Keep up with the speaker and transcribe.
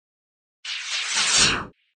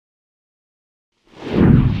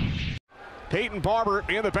Peyton Barber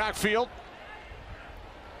in the backfield.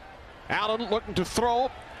 Allen looking to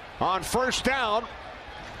throw on first down.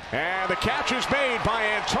 And the catch is made by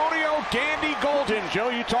Antonio Gandy Golden. Joe,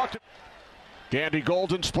 you talked to Gandy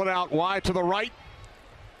Golden, split out wide to the right.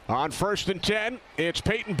 On 1st and 10, it's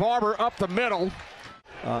Peyton Barber up the middle.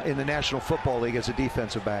 In the National Football League as a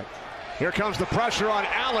defensive back. Here comes the pressure on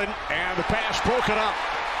Allen, and the pass broken up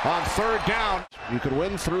on 3rd down. You could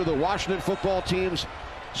win through the Washington football team's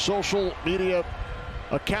social media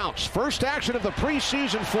accounts. First action of the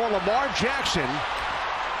preseason for Lamar Jackson.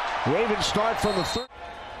 Ravens start from the 3rd.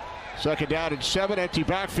 2nd down and 7, empty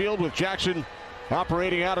backfield with Jackson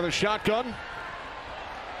operating out of the shotgun.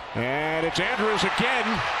 And it's Andrews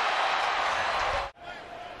again.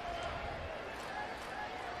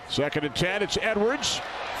 2nd and 10, it's Edwards.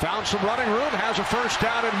 Found some running room, has a first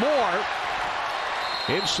down and more.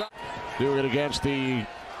 Inside. Doing it against the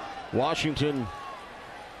Washington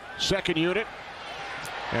 2nd unit.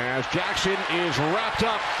 As Jackson is wrapped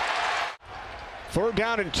up. 3rd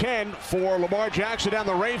down and 10 for Lamar Jackson and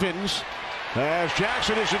the Ravens. As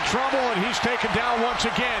Jackson is in trouble and he's taken down once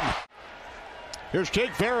again. Here's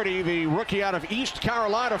Jake Verity, the rookie out of East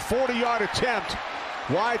Carolina, 40-yard attempt.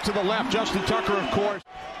 Wide to the left, Justin Tucker, of course.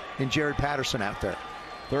 And Jared Patterson out there.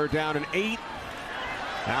 3rd down and 8.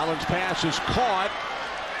 Allen's pass is caught,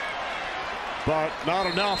 but not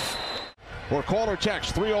enough. Or call or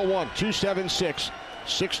text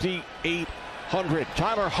 301-276-6800.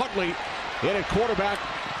 Tyler Huntley in at quarterback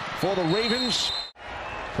for the Ravens.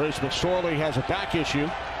 Trace McSorley has a back issue.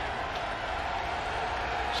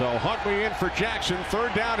 So Huntley in for Jackson.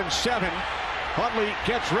 3rd down and 7. Huntley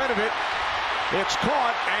gets rid of it. It's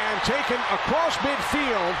caught and taken across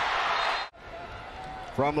midfield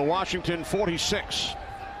from the Washington 46.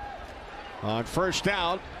 On 1st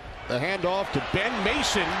down, the handoff to Ben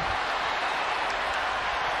Mason.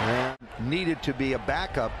 And needed to be a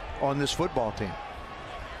backup on this football team.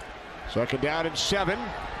 2nd down and 7.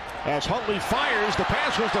 As Huntley fires, the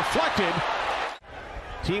pass was deflected.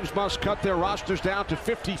 Teams must cut their rosters down to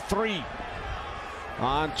 53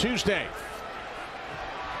 on Tuesday.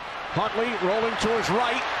 Huntley rolling to his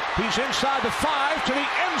right. He's inside the 5 to the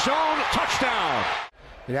end zone. Touchdown.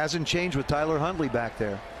 It hasn't changed with Tyler Huntley back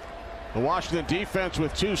there. The Washington defense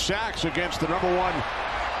with 2 sacks against the #1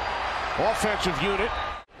 offensive unit.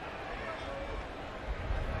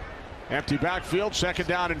 Empty backfield, 2nd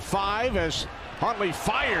down and 5 as Huntley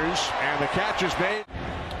fires and the catch is made.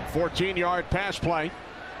 14-yard pass play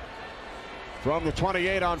from the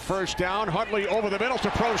 28 on 1st down. Huntley over the middle to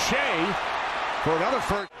Prochet for another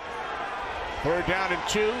first. 3rd down and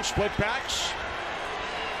 2, split backs.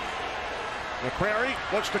 McCrary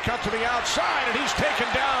looks to cut to the outside and he's taken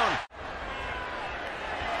down.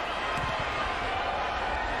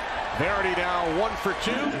 Verity now 1 for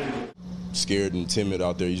 2. Scared and timid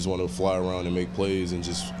out there. You just want to fly around and make plays and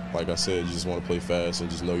just, like I said, you just want to play fast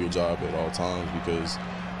and just know your job at all times because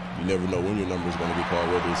you never know when your number is going to be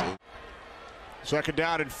called, whether it's in. 2nd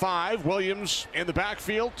down and 5. Williams in the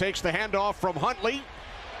backfield takes the handoff from Huntley.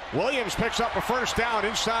 Williams picks up a first down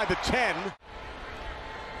inside the 10.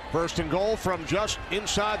 1st and goal from just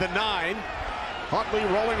inside the 9. Huntley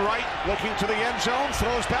rolling right, looking to the end zone,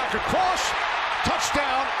 throws back across.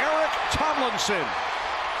 Touchdown, Eric Tomlinson.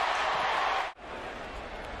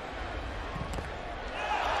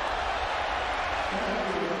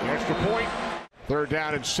 Extra point. 3rd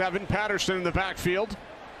down and 7. Patterson in the backfield.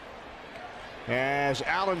 As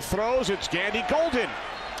Allen throws, it's Gandy Golden.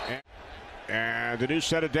 And the new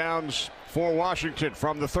set of downs for Washington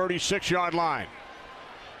from the 36-yard line.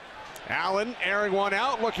 Allen airing one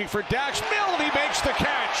out, looking for Dax Milne. He makes the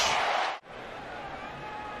catch.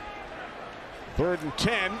 3rd and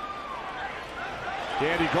 10.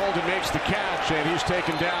 Gandy Golden makes the catch, and he's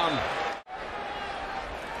taken down.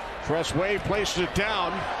 Tress Wave places it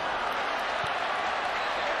down.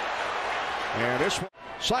 And this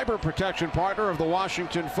cyber protection partner of the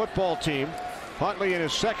Washington football team. Huntley in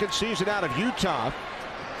his 2nd season out of Utah.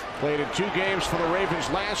 Played in 2 games for the Ravens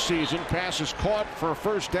last season. Passes caught for a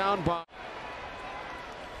first down by.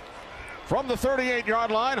 From the 38-yard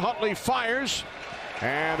line, Huntley fires.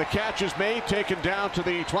 And the catch is made, taken down to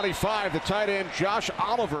the 25. The tight end, Josh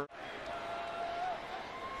Oliver.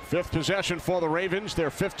 5th possession for the Ravens. Their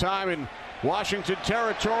 5th time in Washington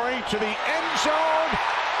territory to the end zone.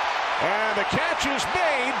 And the catch is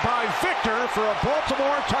made by Victor for a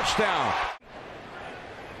Baltimore touchdown.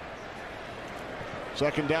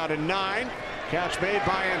 2nd down and 9. Catch made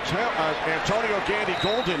by Antonio Gandy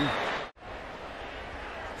Golden.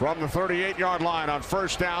 From the 38-yard line on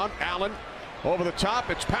 1st down. Allen over the top.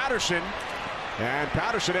 It's Patterson. And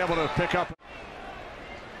Patterson able to pick up.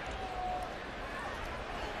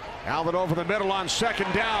 Alvin over the middle on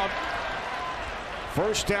second down.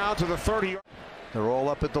 First down to the 30. They're all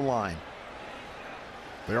up at the line.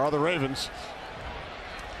 They are the Ravens.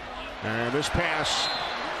 And this pass.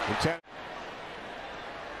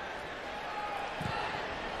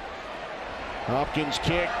 Hopkins'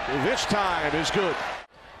 kick this time is good.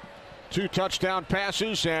 2 touchdown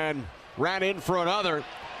passes and ran in for another.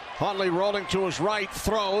 Huntley rolling to his right,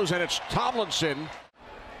 throws, and it's Tomlinson.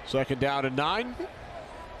 Second down and 9.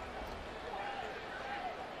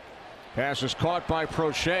 Pass is caught by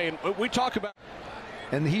Prochet. And we talk about.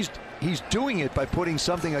 And he's doing it by putting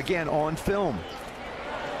something again on film.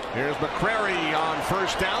 Here's McCrary on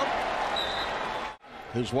first down.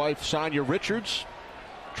 His wife, Sonia Richards,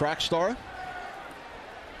 track star.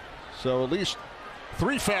 So at least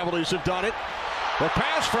 3 families have done it. The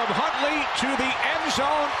pass from Huntley to the end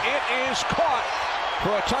zone. It is caught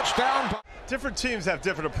for a touchdown. Different teams have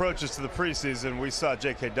different approaches to the preseason. We saw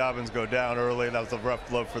J.K. Dobbins go down early, and that was a rough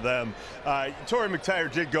blow for them. Torrey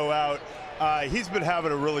McTyer did go out. He's been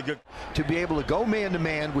having a really good. To be able to go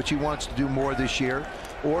man-to-man, which he wants to do more this year,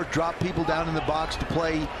 or drop people down in the box to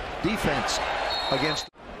play defense against.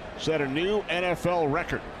 Set a new NFL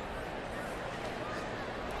record.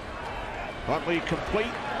 Huntley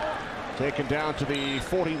complete. Taken down to the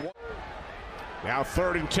 41. Now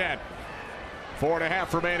 3rd and 10.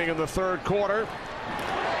 4.5 remaining in the third quarter.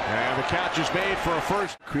 And the catch is made for a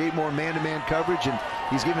first. Create more man-to-man coverage, and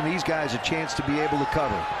he's giving these guys a chance to be able to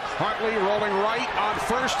cover. Huntley rolling right on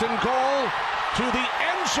 1st and goal to the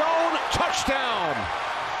end zone. Touchdown.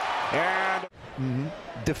 And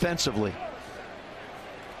defensively.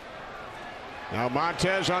 Now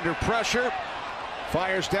Montez under pressure.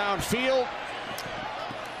 Fires downfield.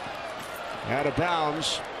 Out of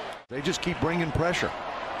bounds. They just keep bringing pressure.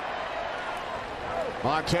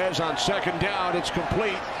 Montez on second down. It's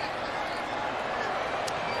complete.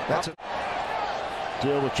 That's a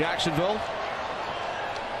deal with Jacksonville.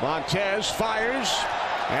 Montez fires,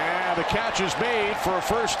 and the catch is made for a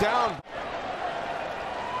first down.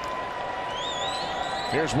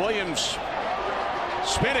 Here's Williams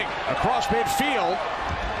spinning across midfield,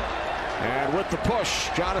 and with the push,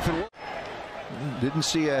 Jonathan. Didn't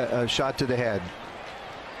see a shot to the head.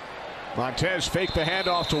 Montez faked the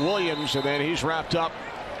handoff to Williams, and then he's wrapped up.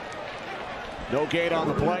 No gain on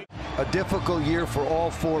the play. A difficult year for all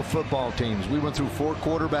 4 football teams. We went through 4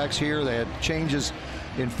 quarterbacks here. They had changes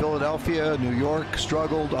in Philadelphia. New York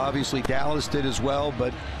struggled. Obviously, Dallas did as well.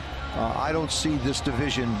 But I don't see this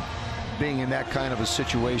division being in that kind of a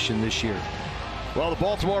situation this year. Well, the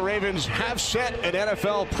Baltimore Ravens have set an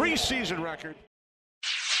NFL preseason record.